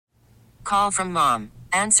Call from mom.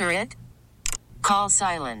 Answer it. Call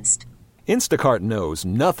silenced. Instacart knows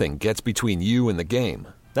nothing gets between you and the game.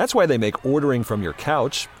 That's why they make ordering from your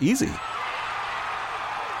couch easy.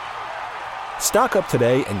 Stock up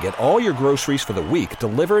today and get all your groceries for the week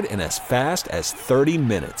delivered in as fast as 30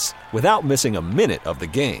 minutes without missing a minute of the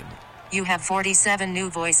game. You have 47 new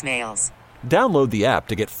voicemails. Download the app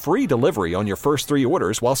to get free delivery on your first 3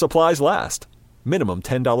 orders while supplies last. Minimum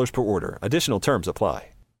 $10 per order. Additional terms apply.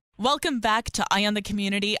 Welcome back to Eye on the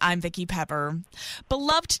Community. I'm Vicki Pepper.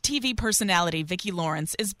 Beloved TV personality Vicki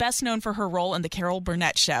Lawrence is best known for her role in The Carol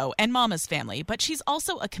Burnett Show and Mama's Family, but she's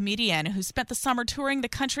also a comedian who spent the summer touring the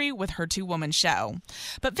country with her two-woman show.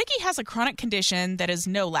 But Vicki has a chronic condition that is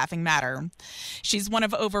no laughing matter. She's one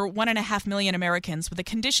of over 1.5 million Americans with a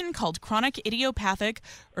condition called chronic idiopathic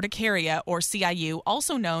urticaria, or CIU,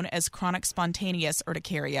 also known as chronic spontaneous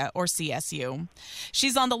urticaria, or CSU.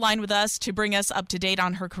 She's on the line with us to bring us up to date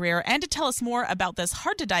on her career and to tell us more about this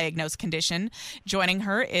hard-to-diagnose condition. Joining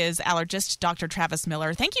her is allergist Dr. Travis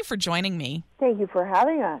Miller. Thank you for joining me. Thank you for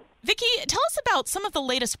having us. Vicki, tell us about some of the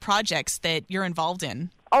latest projects that you're involved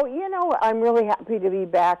in. Oh, I'm really happy to be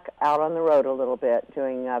back out on the road a little bit,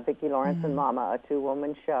 doing Vicki Lawrence and Mama, a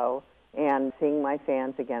two-woman show, and seeing my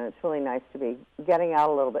fans again. It's really nice to be getting out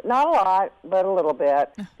a little bit. Not a lot, but a little bit.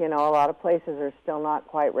 A lot of places are still not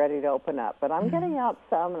quite ready to open up. But I'm getting out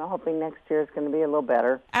some, and I'm hoping next year is going to be a little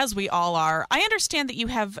better. As we all are. I understand that you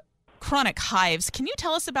have chronic hives. Can you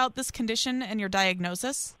tell us about this condition and your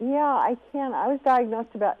diagnosis? Yeah, I can. I was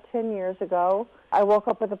diagnosed about 10 years ago. I woke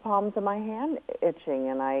up with the palms of my hand itching,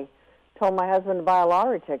 and I told my husband to buy a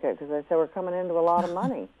lottery ticket because I said we're coming into a lot of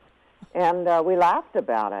money. And we laughed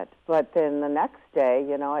about it. But then the next day,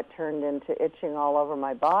 it turned into itching all over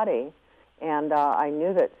my body. And I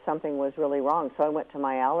knew that something was really wrong. So I went to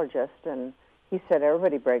my allergist, and he said,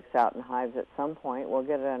 everybody breaks out in hives at some point. We'll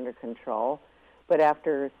get it under control. But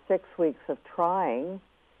after 6 weeks of trying,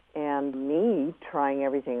 and me trying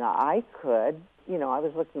everything I could, I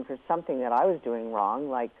was looking for something that I was doing wrong,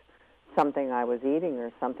 like something I was eating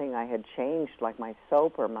or something I had changed, like my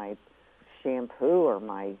soap or my shampoo or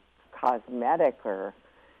my cosmetic or,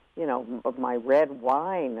 my red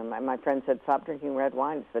wine. And my friend said, stop drinking red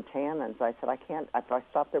wine. It's the tannins. I said, I can't. If I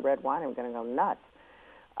stop the red wine, I'm going to go nuts.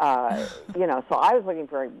 So I was looking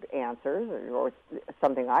for answers or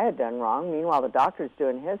something I had done wrong. Meanwhile, the doctor's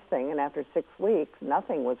doing his thing, and after 6 weeks,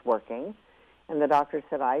 nothing was working. And the doctor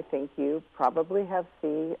said, I think you probably have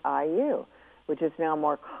CIU, which is now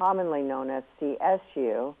more commonly known as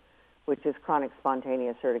CSU, which is chronic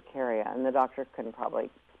spontaneous urticaria. And the doctor can probably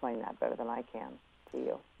explain that better than I can to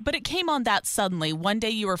you. But it came on that suddenly. One day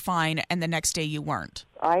you were fine, and the next day you weren't.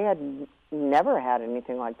 I had never had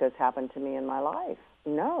anything like this happen to me in my life.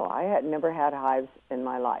 No, I had never had hives in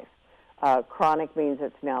my life. Chronic means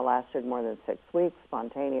it's now lasted more than 6 weeks.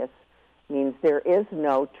 Spontaneous means there is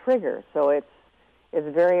no trigger. So it's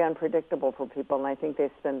very unpredictable for people, and I think they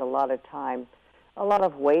spend a lot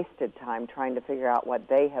of wasted time trying to figure out what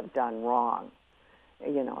they have done wrong.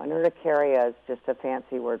 And urticaria is just a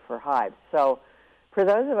fancy word for hives. So for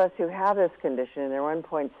those of us who have this condition, and there are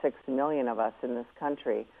 1.6 million of us in this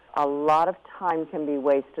country, a lot of time can be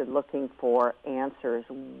wasted looking for answers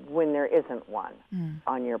when there isn't one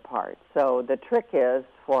on your part. So the trick is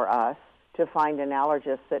for us to find an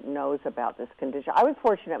allergist that knows about this condition. I was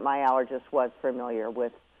fortunate my allergist was familiar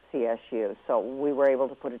with CSU, so we were able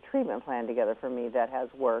to put a treatment plan together for me that has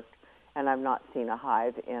worked, and I've not seen a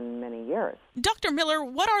hive in many years. Dr. Miller,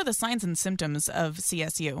 what are the signs and symptoms of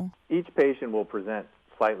CSU? Each patient will present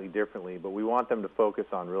slightly differently, but we want them to focus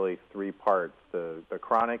on really 3 parts. The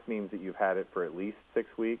chronic means that you've had it for at least 6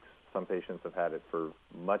 weeks. Some patients have had it for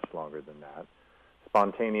much longer than that.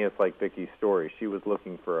 Spontaneous, like Vicki's story, she was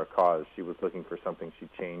looking for a cause. She was looking for something she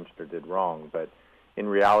changed or did wrong, but in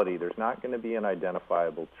reality, there's not going to be an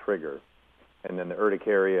identifiable trigger. And then the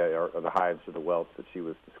urticaria or the hives or the welts that she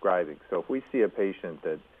was describing. So if we see a patient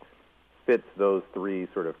that fits those 3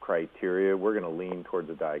 sort of criteria, we're going to lean toward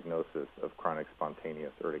the diagnosis of chronic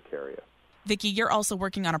spontaneous urticaria. Vicki, you're also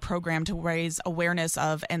working on a program to raise awareness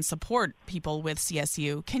of and support people with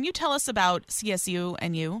CSU. Can you tell us about CSU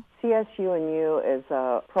and You? CSU and You is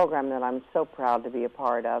a program that I'm so proud to be a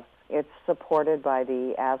part of. It's supported by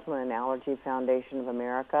the Asthma and Allergy Foundation of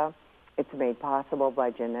America. It's made possible by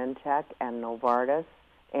Genentech and Novartis.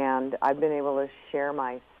 And I've been able to share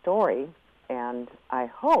my story, and I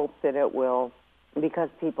hope that it will, because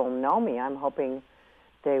people know me, I'm hoping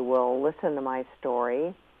they will listen to my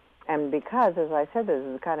story. And because, as I said, this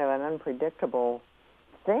is kind of an unpredictable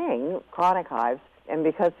thing, chronic hives, and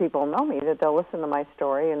because people know me, that they'll listen to my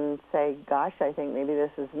story and say, gosh, I think maybe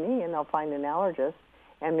this is me, and they'll find an allergist.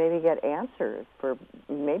 and maybe get answers for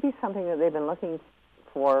maybe something that they've been looking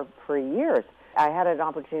for years. I had an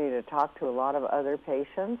opportunity to talk to a lot of other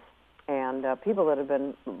patients and people that have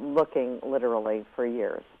been looking literally for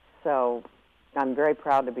years. So I'm very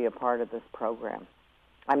proud to be a part of this program.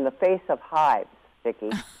 I'm the face of hives,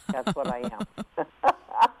 Vicki. That's what I am.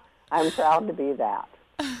 I'm proud to be that.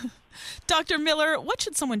 Dr. Miller, what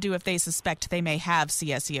should someone do if they suspect they may have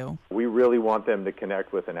CSU? We really want them to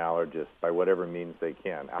connect with an allergist by whatever means they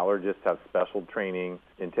can. Allergists have special training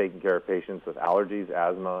in taking care of patients with allergies,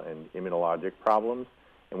 asthma, and immunologic problems,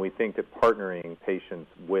 and we think that partnering patients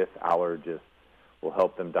with allergists will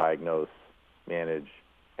help them diagnose, manage,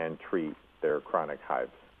 and treat their chronic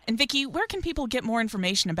hives. And Vicki, where can people get more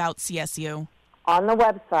information about CSU? On the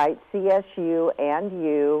website,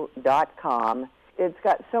 csuandyou.com. It's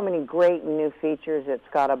got so many great new features. It's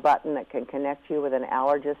got a button that can connect you with an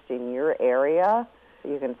allergist in your area.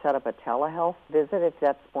 You can set up a telehealth visit if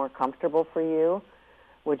that's more comfortable for you,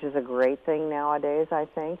 which is a great thing nowadays, I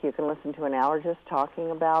think. You can listen to an allergist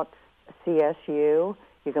talking about CSU.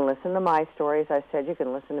 You can listen to my stories. I said you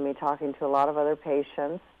can listen to me talking to a lot of other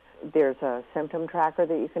patients. There's a symptom tracker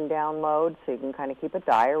that you can download so you can kind of keep a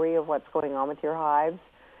diary of what's going on with your hives.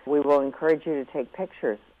 We will encourage you to take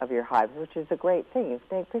pictures of your hives, which is a great thing. You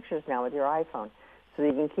can take pictures now with your iPhone so that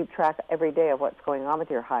you can keep track every day of what's going on with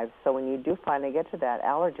your hives. So when you do finally get to that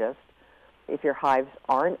allergist, if your hives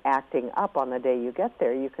aren't acting up on the day you get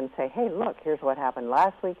there, you can say, hey, look, here's what happened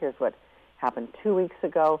last week, here's what happened 2 weeks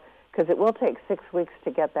ago, because it will take 6 weeks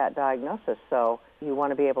to get that diagnosis. So you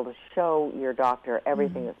want to be able to show your doctor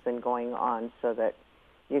everything that's been going on so that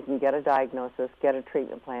you can get a diagnosis, get a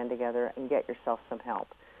treatment plan together, and get yourself some help.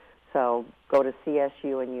 So go to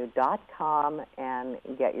csuandyou.com and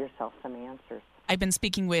get yourself some answers. I've been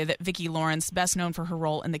speaking with Vicki Lawrence, best known for her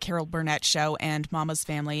role in The Carol Burnett Show and Mama's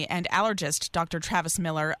Family, and allergist Dr. Travis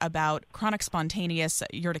Miller about chronic spontaneous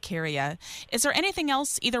urticaria. Is there anything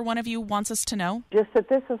else either one of you wants us to know? Just that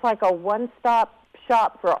this is like a one-stop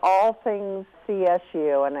shop for all things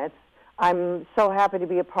CSU, and I'm so happy to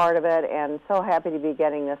be a part of it and so happy to be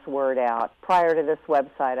getting this word out. Prior to this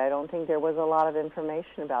website, I don't think there was a lot of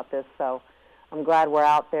information about this, so I'm glad we're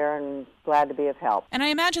out there and glad to be of help. And I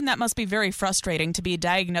imagine that must be very frustrating to be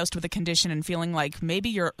diagnosed with a condition and feeling like maybe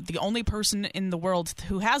you're the only person in the world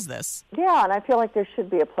who has this. Yeah, and I feel like there should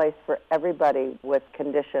be a place for everybody with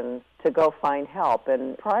conditions to go find help.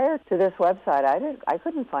 And prior to this website, I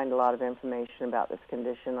couldn't find a lot of information about this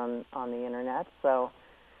condition on the internet. So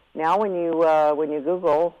now when you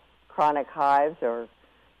Google chronic hives or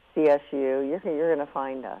CSU, you're going to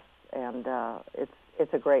find us, and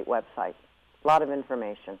it's a great website. A lot of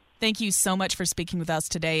information. Thank you so much for speaking with us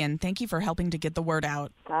today, and thank you for helping to get the word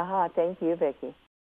out. Thank you, Vicki.